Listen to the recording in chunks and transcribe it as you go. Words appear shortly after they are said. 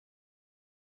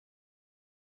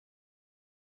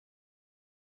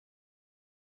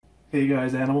Hey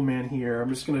guys, Animal Man here. I'm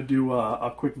just going to do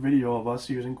a quick video of us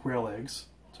using quail eggs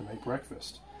to make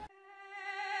breakfast.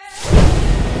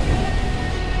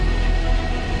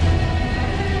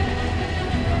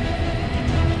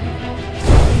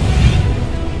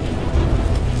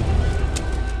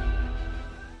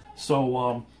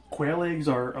 So quail eggs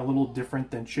are a little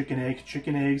different than chicken eggs.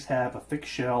 Chicken eggs have a thick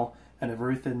shell and a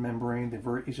very thin membrane. They're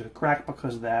very easy to crack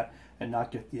because of that and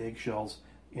not get the eggshells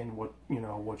in what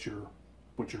you're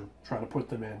trying to put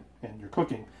them in and you're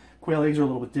cooking. Quail eggs are a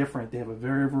little bit different. They have a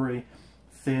very, very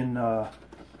thin,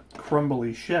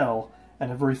 crumbly shell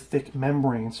and a very thick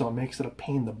membrane, so it makes it a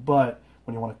pain in the butt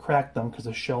when you want to crack them because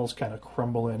the shells kind of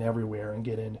crumble in everywhere and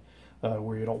get in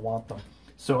where you don't want them.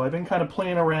 So I've been kind of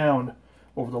playing around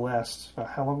over the last,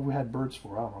 how long have we had birds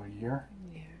for? I don't know, a year?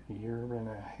 Yeah. A year and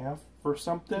a half or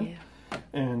something? Yeah.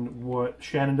 And what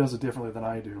Shannon does it differently than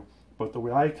I do. But the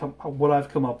way what I've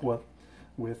come up with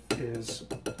is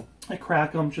I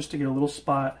crack them just to get a little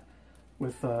spot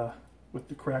with the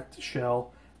cracked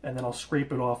shell, and then I'll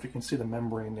scrape it off. You can see the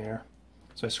membrane there.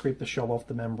 So I scrape the shell off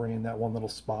the membrane, that one little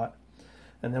spot.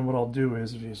 And then what I'll do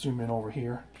is, if you zoom in over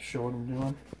here to show what I'm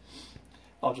doing,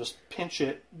 I'll just pinch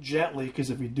it gently,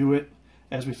 because if you do it,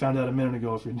 as we found out a minute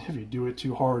ago, if you do it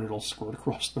too hard, it'll squirt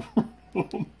across the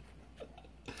room.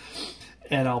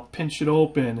 And I'll pinch it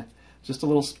open, just a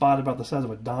little spot about the size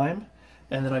of a dime,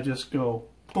 and then I just go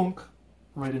boonk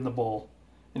right in the bowl,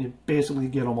 and you basically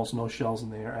get almost no shells in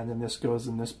there. And then this goes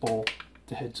in this bowl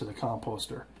to head to the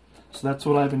composter. So that's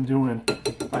what I've been doing.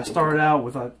 I started out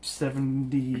with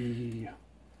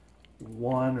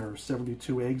 71 or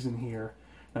 72 eggs in here.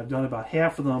 I've done about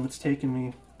half of them. It's taken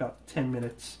me about 10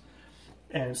 minutes.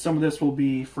 And some of this will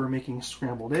be for making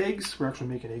scrambled eggs. We're actually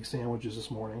making egg sandwiches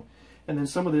this morning. And then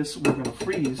some of this we're going to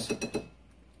freeze.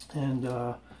 And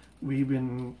we've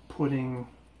been putting,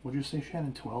 what did you say,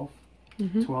 Shannon, 12?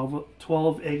 Mm-hmm.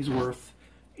 12 eggs worth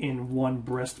in one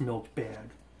breast milk bag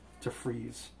to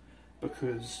freeze.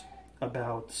 Because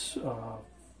about,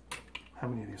 how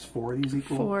many of these? 4 of these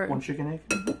equal 4. One chicken egg?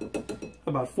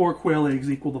 About 4 quail eggs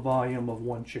equal the volume of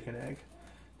 1 chicken egg.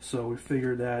 So we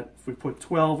figured that if we put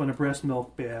 12 in a breast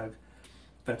milk bag,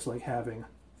 that's like having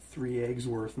 3 eggs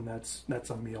worth, and that's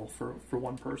a meal for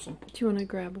one person. Do you want to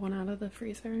grab one out of the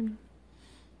freezer?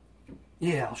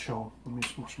 Yeah, I'll show them. Let me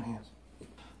just wash my hands.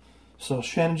 So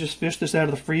Shannon just fished this out of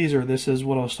the freezer. This is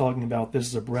what I was talking about. This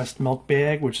is a breast milk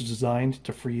bag, which is designed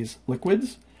to freeze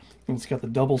liquids. And it's got the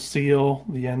double seal,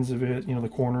 the ends of it, the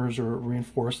corners are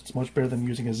reinforced. It's much better than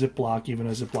using a Ziploc, even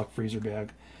a Ziploc freezer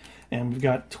bag. And we've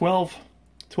got 12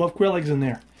 quail eggs in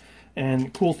there. And the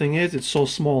cool thing is, it's so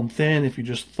small and thin, if you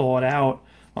just thaw it out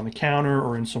on the counter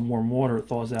or in some warm water, it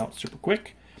thaws out super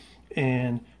quick.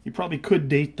 And you probably could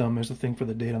date them. There's a thing for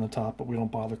the date on the top, but we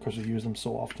don't bother because we use them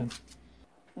so often.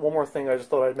 One more thing I just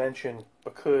thought I'd mention,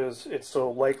 because it's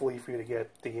so likely for you to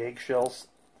get the eggshells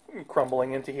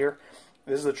crumbling into here.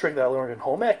 This is a trick that I learned in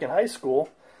home ec in high school.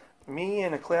 Me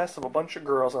and a class of a bunch of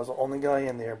girls, I was the only guy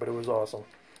in there, but it was awesome.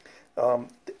 The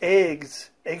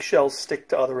eggshells stick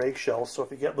to other eggshells, so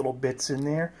if you get little bits in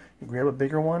there, you grab a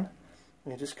bigger one,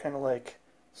 and you just kind of like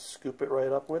scoop it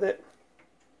right up with it.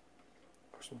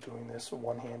 Of course, I'm doing this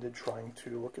one-handed, trying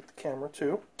to look at the camera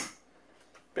too.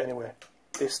 But anyway,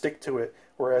 they stick to it,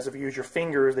 whereas if you use your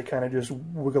fingers, they kind of just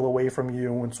wiggle away from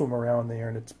you and swim around there,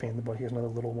 and it's a pain in the butt. Here's another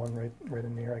little one right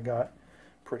in there I got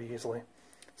pretty easily.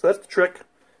 So that's the trick.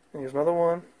 And here's another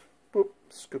one. Boop,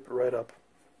 scoop it right up.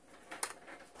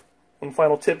 One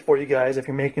final tip for you guys, if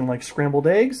you're making like scrambled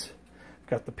eggs,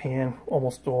 got the pan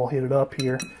almost all heated up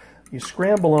here, you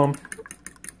scramble them,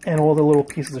 and all the little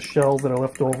pieces of shells that are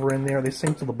left over in there, they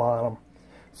sink to the bottom.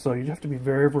 So you have to be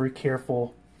very, very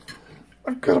careful.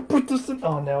 I've got to put this in.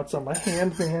 Oh, now it's on my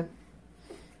hand, man.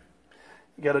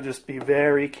 You got to just be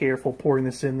very careful pouring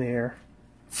this in there.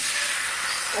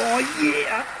 Oh,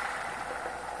 yeah!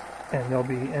 And there'll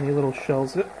be any little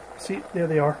shells. See, there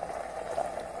they are.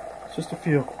 It's just a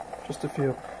few. Just a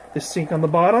few. They sink on the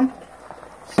bottom.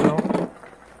 So,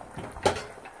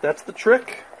 that's the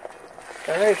trick.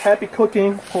 Alright, happy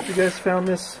cooking. Hope you guys found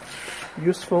this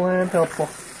useful and helpful.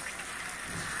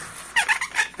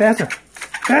 Faster!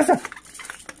 Faster!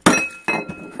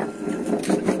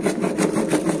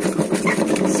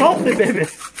 Salt it, baby!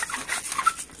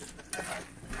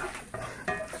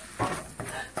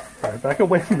 Alright, back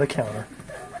away from the counter.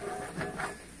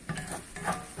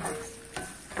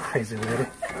 Crazy lady.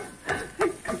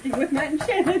 Cooking with Matt and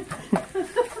Shannon.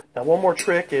 Now one more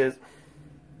trick is...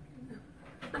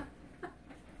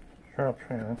 Shut up,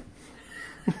 Shannon.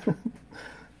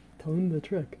 Tell him the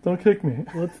trick. Don't kick me.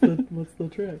 What's the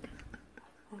trick?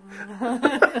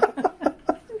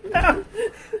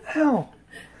 Ow!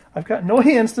 I've got no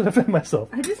hands to defend myself.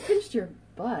 I just pinched your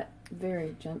butt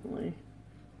very gently.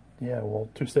 Yeah, well,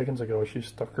 2 seconds ago she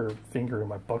stuck her finger in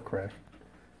my butt crack.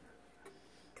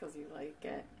 Because you like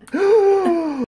it.